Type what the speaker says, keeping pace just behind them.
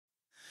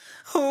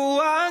Oh,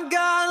 I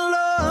got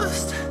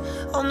lost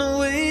on the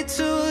way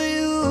to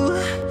you,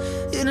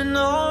 in an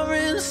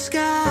orange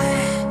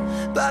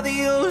sky by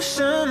the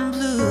ocean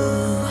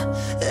blue.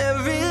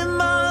 Every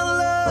mile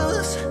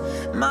lost,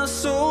 my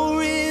soul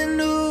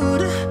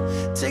renewed,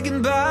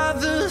 taken by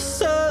the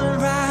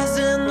sunrise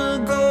and the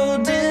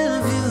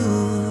golden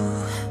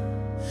view.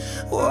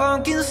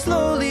 Walking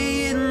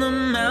slowly in the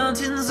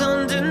mountains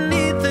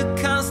underneath the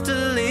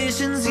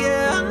constellations.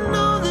 Yeah, I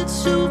know that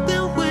you've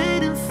been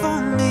waiting for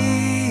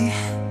me.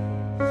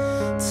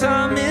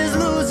 Time is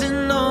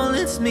losing all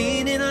its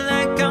meaning,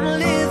 like I'm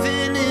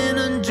living in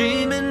a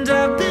dream, and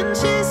I've been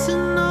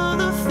chasing all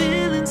the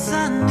feelings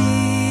I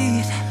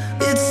need.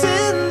 It's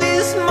in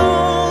these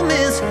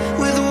moments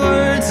with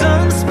words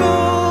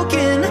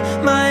unspoken,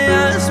 my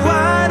eyes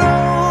wide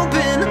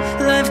open,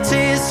 life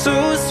tastes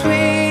so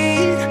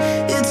sweet.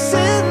 It's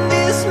in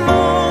these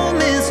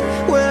moments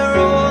where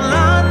all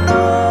I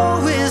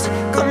know is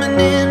coming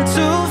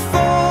into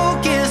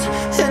focus,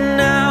 and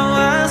now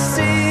I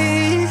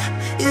see.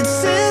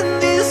 It's in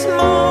these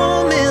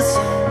moments.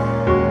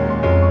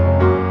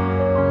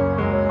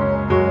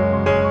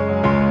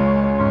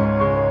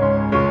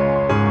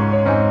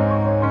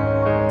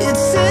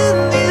 It's in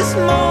these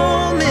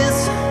moments.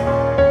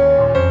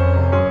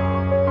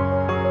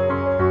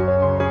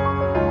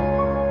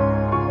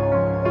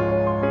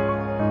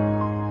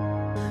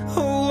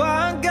 Oh,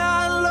 I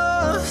got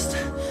lost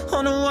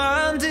on a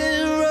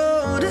winding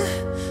road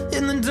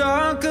in the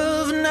dark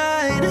of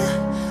night,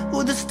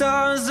 with the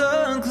stars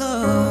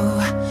aglow.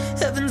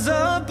 Heaven's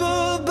up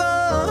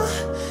above,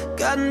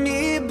 got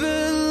me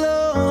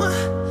below,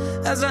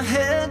 as I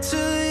head to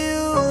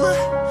you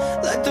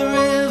like the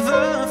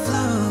river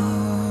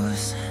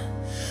flows.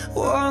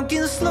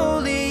 Walking slowly